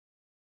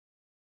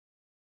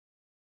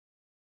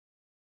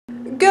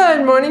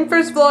Good morning,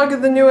 first vlog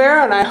of the new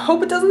era, and I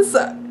hope it doesn't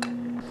suck.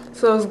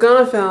 So I was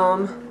gonna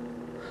film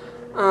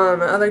on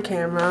my other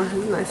camera.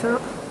 Is it nice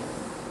out?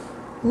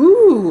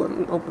 Woo!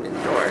 I'm opening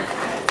the door.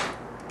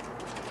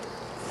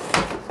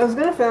 I was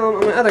gonna film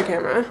on my other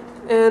camera,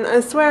 and I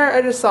swear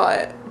I just saw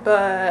it,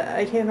 but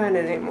I can't find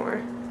it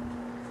anymore.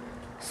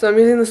 So I'm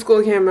using the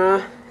school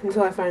camera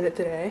until I find it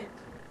today.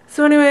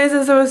 So anyways,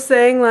 as I was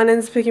saying,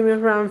 Lenin's picking me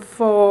up around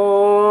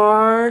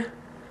 4.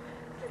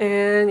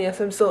 And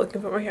yes, I'm still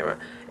looking for my camera.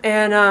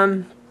 And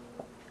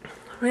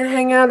we're gonna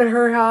hang out at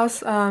her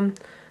house.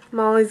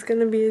 Molly's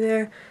gonna be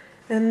there.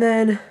 And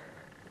then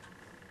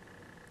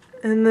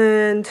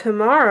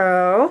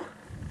tomorrow,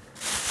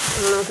 I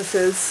don't know what this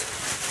is.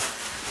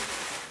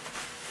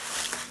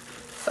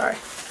 Sorry.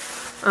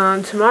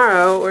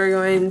 Tomorrow we're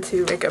going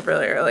to wake up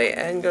really early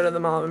and go to the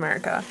Mall of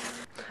America.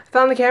 I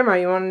found the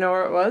camera. You want to know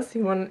where it was?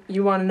 You want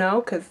to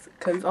know? Cause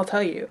I'll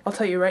tell you. I'll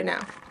tell you right now.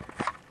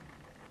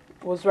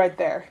 It was right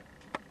there.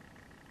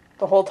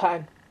 The whole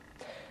time.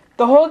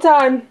 The whole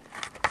time.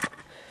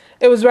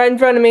 It was right in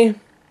front of me.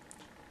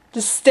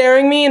 Just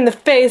staring me in the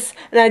face,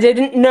 and I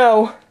didn't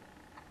know.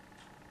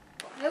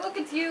 Hey, look,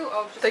 it's you.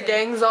 Oh, just the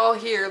gang's all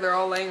here. They're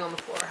all laying on the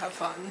floor. Have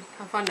fun.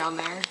 Have fun down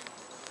there.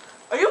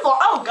 Are you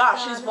vlogging? Oh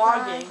gosh, she's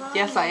vlogging.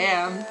 Yes, I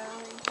am.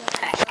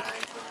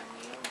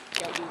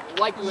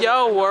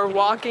 Yo, we're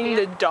walking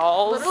the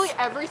dolls. Literally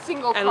every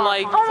single and car.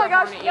 like, oh my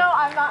gosh, no,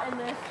 I'm not in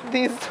this.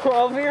 These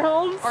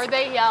 12-year-olds? Or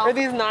they yell. Or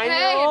these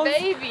 9-year-olds?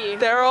 Hey, baby.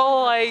 They're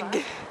all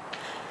like...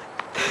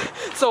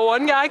 So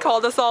one guy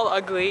called us all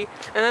ugly,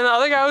 and then the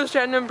other guy was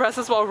trying to impress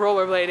us while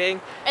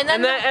rollerblading. And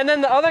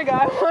then the other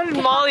guy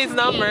wanted Molly's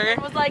number. And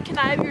was like, can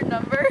I have your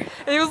number?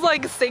 And he was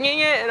like singing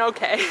it, and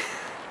okay.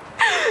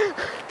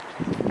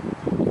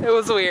 It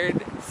was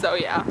weird, so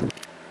yeah.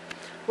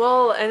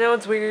 Well, I know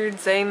it's weird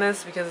saying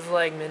this because it's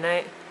like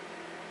midnight,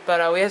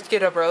 but we have to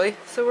get up early,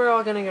 so we're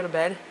all gonna go to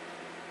bed.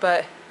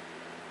 But,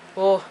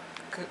 well,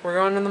 we're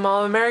going to the Mall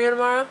of America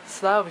tomorrow,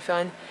 so that'll be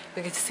fun.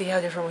 You'll get to see how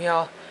different we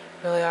all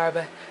really are,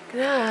 but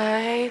good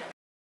night.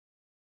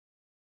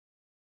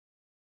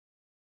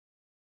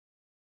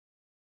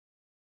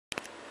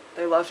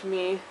 They left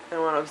me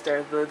and went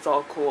upstairs, but it's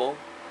all cool.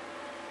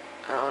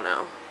 I don't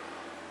know.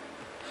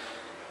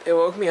 They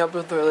woke me up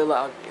with really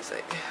loud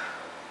music.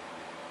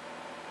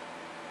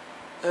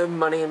 I have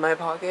money in my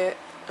pocket,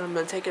 and I'm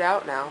gonna take it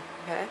out now,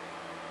 okay?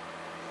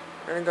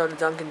 We're gonna go to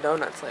Dunkin'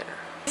 Donuts later.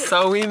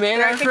 So we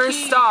made our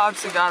first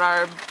stops. We got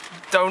our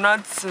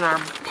donuts and our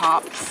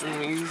pops, and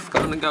we're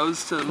gonna go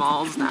to the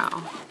malls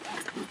now.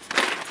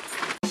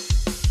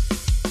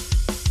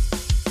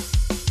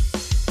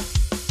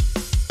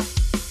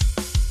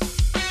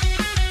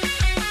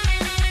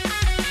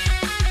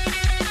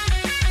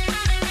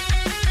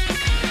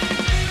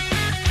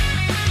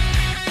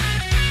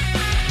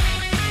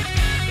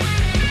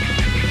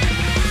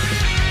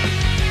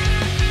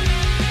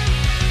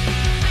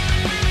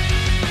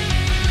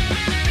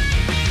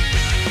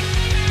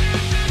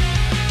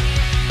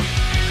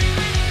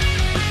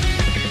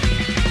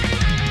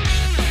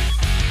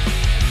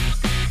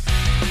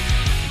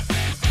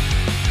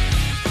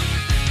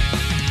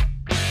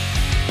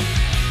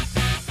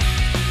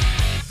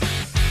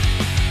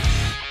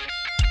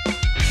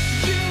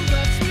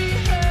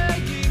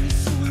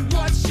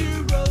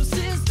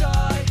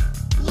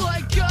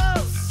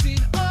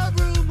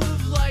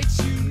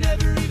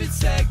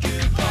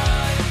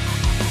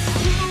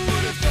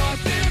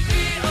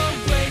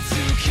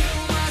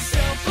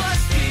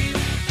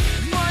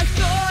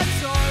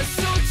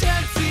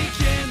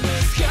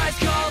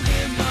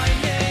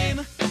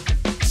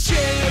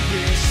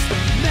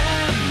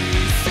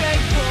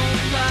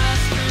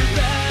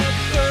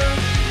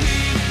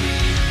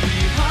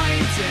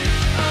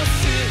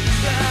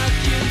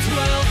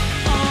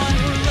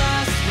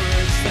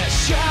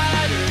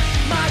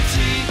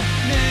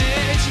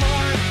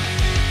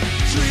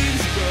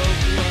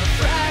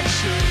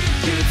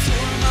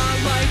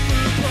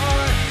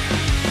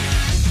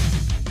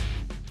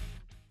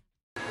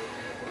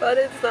 But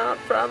it's not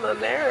from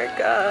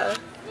America,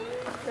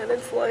 and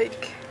it's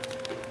like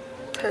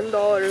 $10.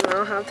 I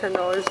don't have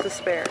 $10 to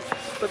spare.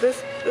 But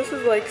this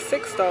is like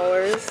 $6,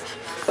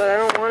 but I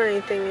don't want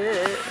anything in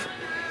it.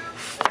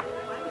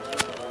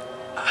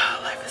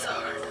 Life is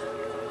hard.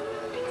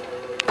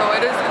 So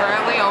it is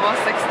currently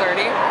almost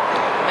 6:30,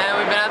 and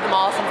we've been at the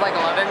mall since like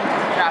 11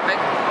 because of traffic,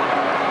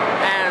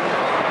 and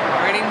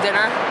we're eating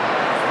dinner,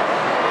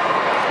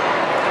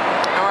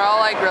 and we're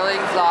all like really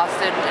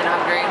exhausted and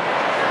hungry.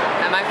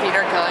 And my feet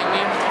are killing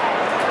me,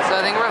 so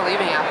I think we're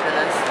leaving after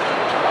this.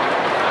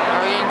 Are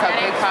we eating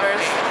cupcakes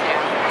first?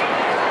 Yeah.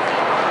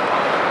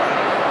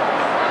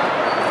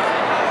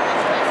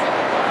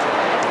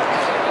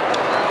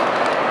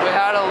 We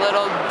had a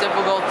little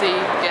difficulty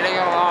getting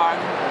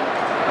along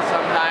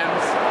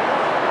sometimes.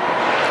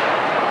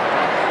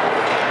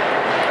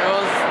 It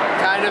was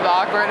kind of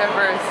awkward at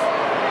first.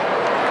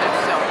 It's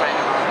still kind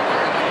of awkward.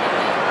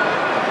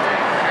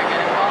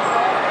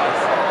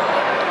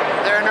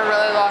 They're in a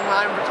really long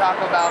line for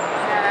Taco Bell.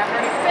 And I'm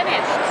already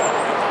finished.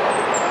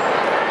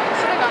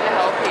 Should have gone to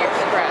Healthy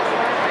Express.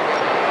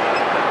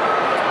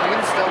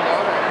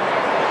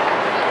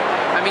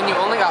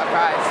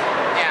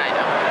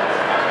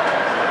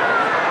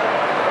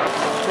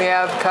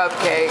 have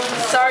cupcakes.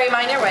 Sorry,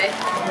 mind your way.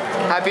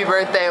 Happy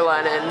birthday,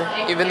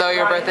 Lenin. Even though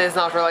your birthday is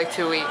not for like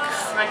 2 weeks.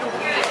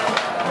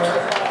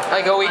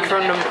 Like a week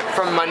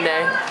from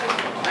Monday.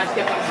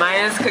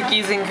 Mine is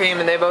cookies and cream,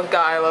 and they both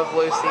got I Love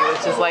Lucy,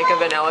 which is like a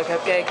vanilla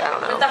cupcake. I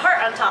don't know. With the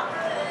heart on top.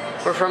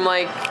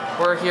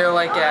 We're here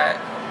like at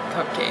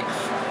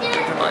Cupcakes.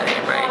 Drinking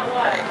Lenin, right?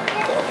 Right.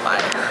 Cool.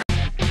 Bye.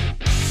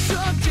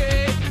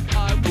 Someday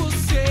I will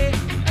say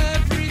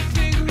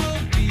everything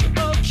will be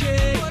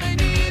okay, but I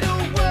need a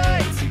way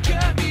to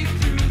get me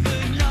through the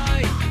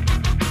night.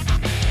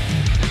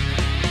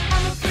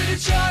 I'm afraid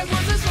to try.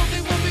 Was there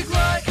something one big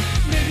lie?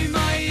 Maybe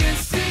my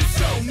instincts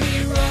told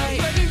me right.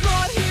 Let me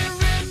rot here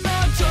in the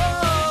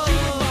dark. You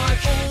were my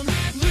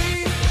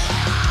only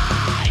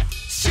light.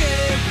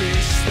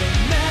 Cherish the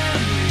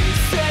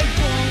memories, they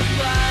won't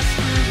last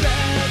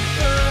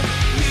forever.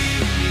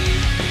 Leave me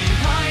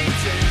behind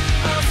and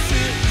I'll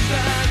sit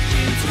back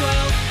and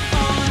dwell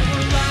on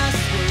her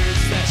last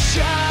words that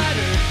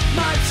shatter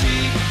my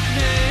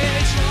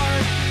teenage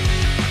heart.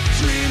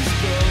 Dreams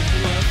broke,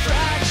 love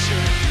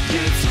fractured,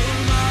 you tore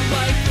my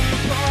life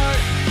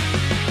apart.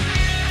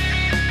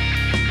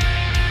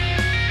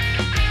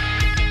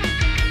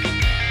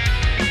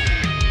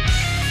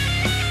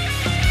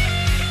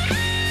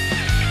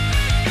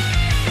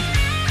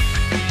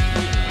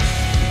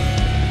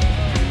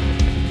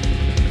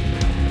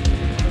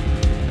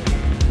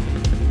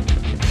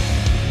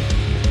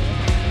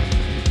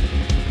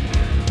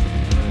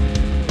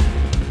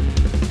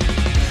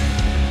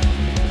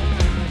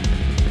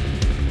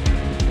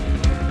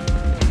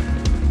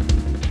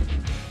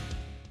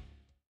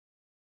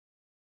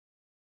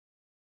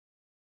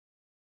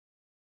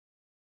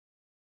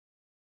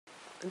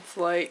 It's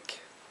like,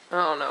 I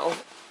don't know,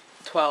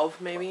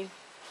 12 maybe.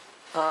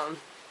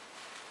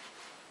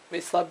 We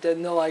slept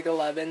into like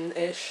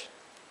 11-ish.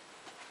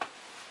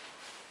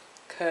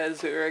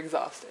 Because we were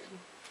exhausted.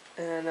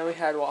 And then we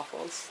had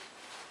waffles.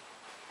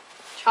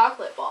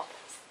 Chocolate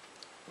waffles.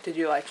 Did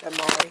you like them,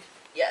 Molly?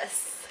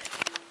 Yes.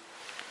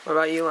 What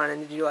about you,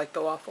 Lennon? Did you like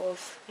the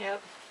waffles?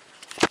 Yep.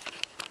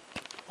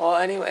 Well,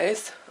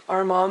 anyways,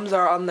 our moms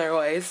are on their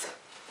ways.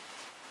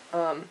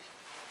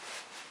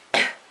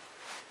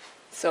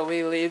 So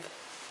we leave,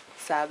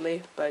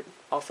 sadly, but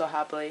also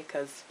happily,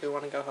 because we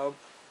want to go home.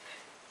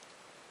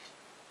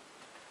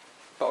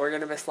 But we're going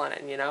to miss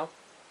Lenin, you know?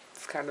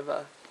 It's kind of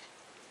a...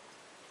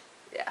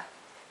 yeah.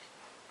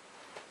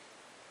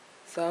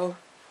 So,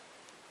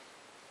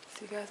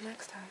 see you guys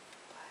next time.